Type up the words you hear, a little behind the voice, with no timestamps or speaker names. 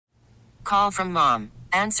call from mom.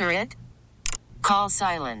 Answer it. Call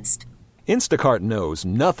silenced. Instacart knows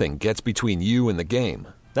nothing gets between you and the game.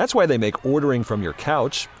 That's why they make ordering from your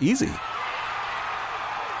couch easy.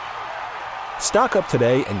 Stock up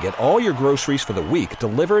today and get all your groceries for the week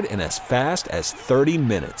delivered in as fast as 30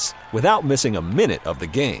 minutes without missing a minute of the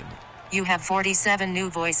game. You have 47 new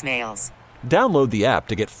voicemails. Download the app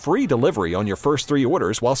to get free delivery on your first 3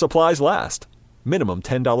 orders while supplies last. Minimum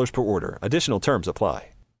 $10 per order. Additional terms apply.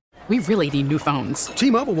 We really need new phones.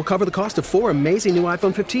 T-Mobile will cover the cost of 4 amazing new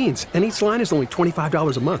iPhone 15s, and each line is only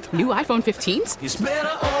 $25 a month. New iPhone 15s? It's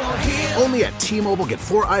better over here. Only at T-Mobile, get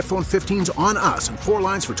 4 iPhone 15s on us and 4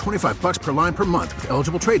 lines for $25 per line per month with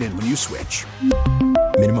eligible trade-in when you switch.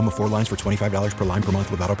 Minimum of 4 lines for $25 per line per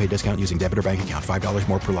month with autopay discount using debit or bank account. $5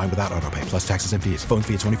 more per line without autopay, plus taxes and fees. Phone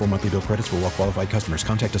fee at 24 monthly bill credits for well-qualified customers.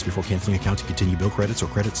 Contact us before canceling account to continue bill credits or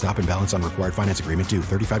credit stop and balance on required finance agreement due.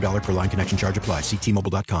 $35 per line connection charge applies. See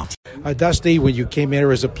T-Mobile.com. Dusty, when you came in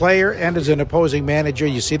as a player and as an opposing manager,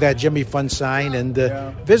 you see that Jimmy Fund sign, and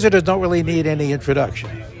visitors don't really need any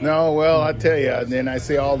introduction. No, well, I tell you, and then I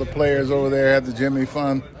see all the players over there have the Jimmy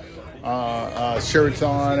Fund shirts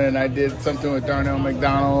on, and I did something with Darnell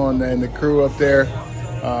McDonald and the crew up there,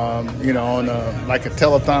 on like a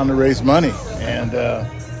telethon to raise money, and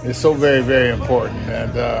it's so very, very important.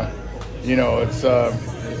 And it's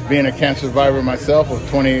being a cancer survivor myself of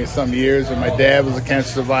 20-some years, and my dad was a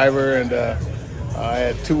cancer survivor, and I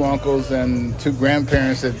had 2 uncles and 2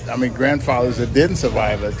 grandfathers that didn't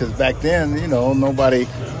survive it, because back then, nobody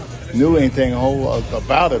knew anything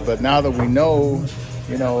about it. But now that we know,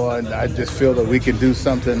 and I just feel that we can do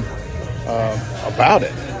something about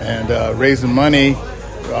it, and raising money,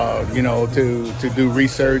 to do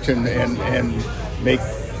research and make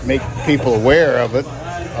people aware of it,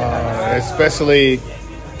 especially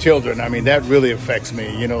children. I mean, that really affects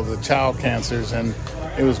me, the child cancers. And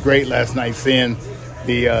it was great last night seeing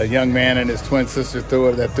the young man and his twin sister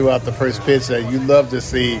threw out the first pitch that you love to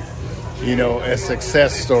see, a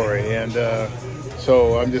success story. And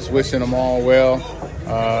so I'm just wishing them all well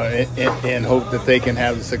and hope that they can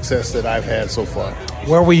have the success that I've had so far.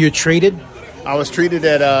 Where were you treated? I was treated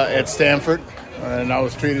at Stanford, and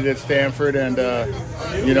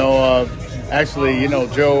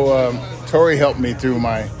Joe Torre helped me through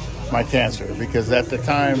my cancer, because at the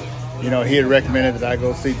time, he had recommended that I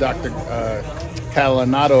go see Dr.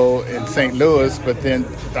 Catalano in St. Louis, but then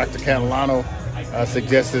Dr. Catalano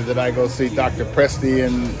suggested that I go see Dr. Presti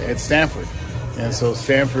at Stanford. And so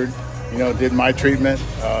Stanford, did my treatment.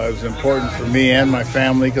 It was important for me and my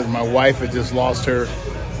family, because my wife had just lost her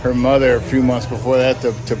mother a few months before that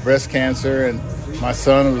to breast cancer, and my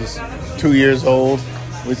son was 2 years old,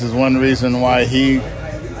 which is one reason why he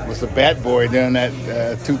was the bat boy during that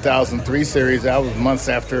 2003 series. That was months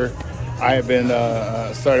after I had been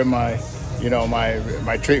started my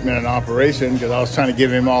treatment and operation, because I was trying to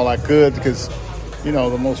give him all I could, because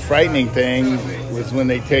the most frightening thing was when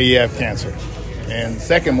they tell you have cancer, and the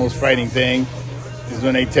second most frightening thing is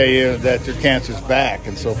when they tell you that your cancer's back.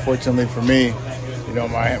 And so fortunately for me,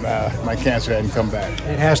 my cancer hadn't come back.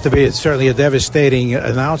 It has to be certainly a devastating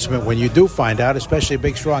announcement when you do find out, especially a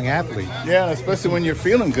big, strong athlete. Yeah, especially when you're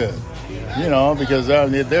feeling good, because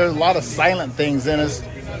there's a lot of silent things in us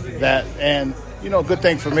good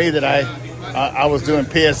thing for me that I was doing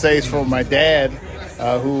PSAs for my dad,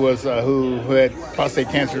 who had prostate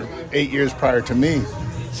cancer 8 years prior to me.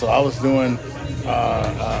 So I was doing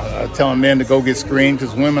telling men to go get screened,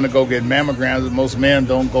 because women to go get mammograms, and most men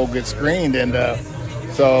don't go get screened. And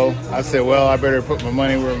so I said, well, I better put my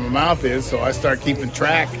money where my mouth is. So I started keeping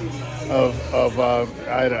track of I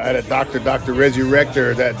had a doctor, Dr. Reggie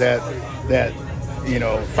Rector, that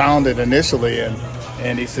found it initially,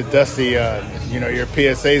 and he said, Dusty, your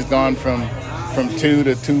PSA's gone from 2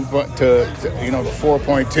 to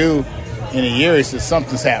 4.2 in a year. He said,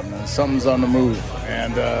 something's happening, something's on the move,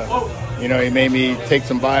 and he made me take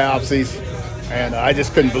some biopsies, and I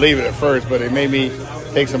just couldn't believe it at first, but he made me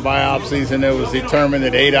take some biopsies, and it was determined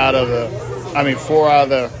that 4 out of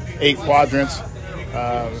the 8 quadrants,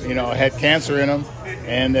 had cancer in them,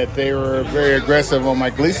 and that they were very aggressive on my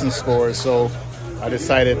Gleason scores. So I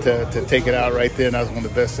decided to take it out right there, and that was one of the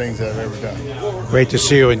best things that I've ever done. Great to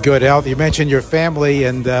see you in good health. You mentioned your family,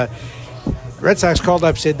 and Red Sox called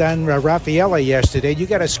up Ceddanne Rafaela yesterday. You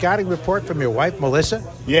got a scouting report from your wife, Melissa?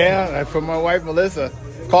 Yeah, from my wife, Melissa.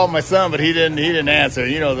 Called my son, but he didn't answer.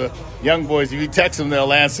 The young boys, if you text them,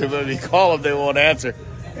 they'll answer, but if you call them, they won't answer.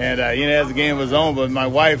 And he has a game of his own. But my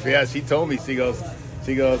wife, she told me, she goes,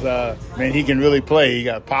 man, he can really play. He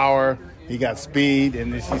got power, he got speed,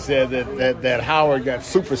 and she said that Howard got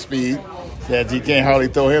super speed, that you can't hardly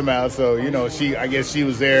throw him out. So I guess she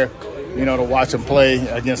was there to watch him play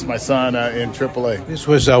against my son in AAA. This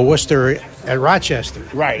was Worcester at Rochester.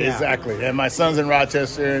 Right, yeah. Exactly. And my son's in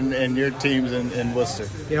Rochester, and your team's in Worcester.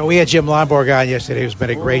 We had Jim Lomborg on yesterday, who's been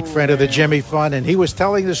a great friend of the Jimmy Fund, and he was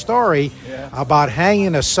telling the story about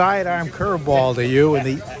hanging a sidearm curveball to you in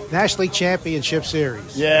the National League Championship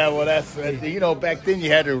Series. Yeah, well, that's back then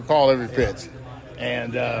you had to recall every pitch.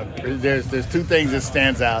 And there's two things that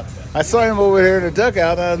stands out. I saw him over here in the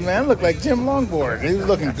dugout. Man, looked like Jim Longboard. He was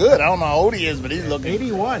looking good. I don't know how old he is, but he's looking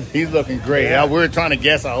 81. He's looking great. Yeah. We were trying to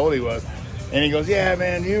guess how old he was, and he goes, "Yeah,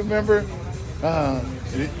 man, you remember, the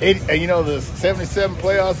 '77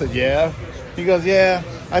 playoffs?" I said, "Yeah." He goes, "Yeah,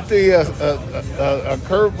 I threw you a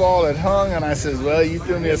curveball that hung," and I says, "Well, you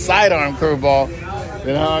threw me a sidearm curveball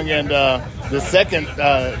that hung." And the second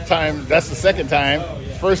time, that's the second time.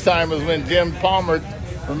 First time was when Jim Palmer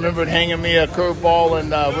remembered hanging me a curveball,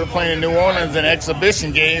 and we're playing in New Orleans, an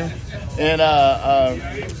exhibition game in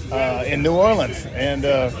New Orleans. And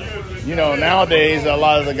nowadays a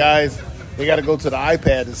lot of the guys, they got to go to the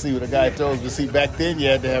iPad to see what a guy throws. But see, back then you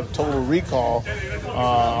had to have total recall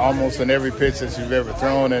almost in every pitch that you've ever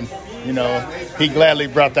thrown, and he gladly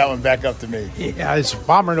brought that one back up to me. Yeah, his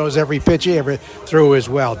Palmer knows every pitch he ever threw as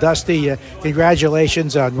well. Dusty,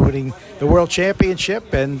 congratulations on winning the World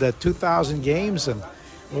Championship and the 2,000 games, and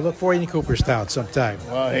we'll look for you in Cooperstown sometime.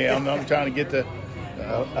 Well, hey, I'm trying to get to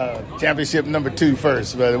championship number 2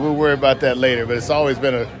 first, but we'll worry about that later. But it's always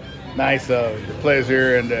been a nice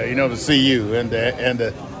pleasure and to see you and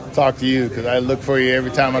to talk to you, because I look for you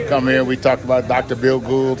every time I come here. We talk about Dr. Bill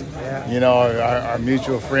Gould, our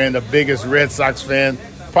mutual friend, the biggest Red Sox fan,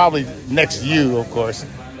 probably next to you, of course.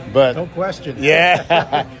 But no question.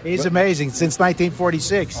 Yeah. He's amazing since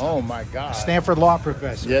 1946. Oh, my God. Stanford law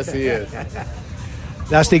professor. Yes, he is.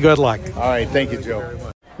 Dusty, good luck. All right. Thank you,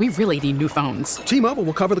 Joe. We really need new phones. T-Mobile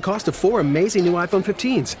will cover the cost of 4 amazing new iPhone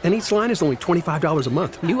 15s, and each line is only $25 a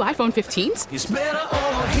month. New iPhone 15s? It's better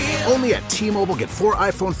over here. Only at T-Mobile, get 4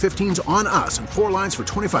 iPhone 15s on us and 4 lines for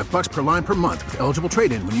 $25 per line per month with eligible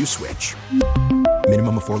trade-in when you switch.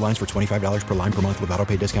 Minimum of 4 lines for $25 per line per month with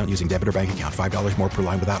autopay discount using debit or bank account. $5 more per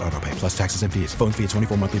line without autopay, plus taxes and fees. Phone fee at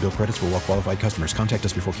 24 monthly bill credits for well-qualified customers. Contact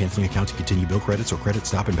us before canceling account to continue bill credits or credit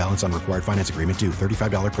stop and balance on required finance agreement due.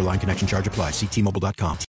 $35 per line connection charge applies. See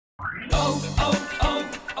T-Mobile.com.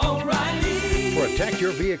 O'Reilly. Protect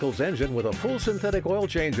your vehicle's engine with a full synthetic oil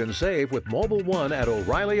change and save with Mobile One at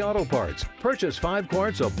O'Reilly Auto Parts. Purchase 5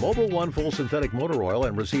 quarts of Mobile One full synthetic motor oil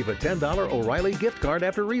and receive a $10 O'Reilly gift card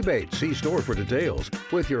after rebate. See store for details.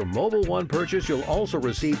 With your Mobile One purchase, you'll also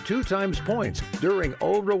receive 2 times points during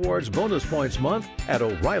O Rewards Bonus Points Month at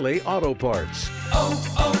O'Reilly Auto Parts.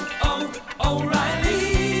 O'Reilly.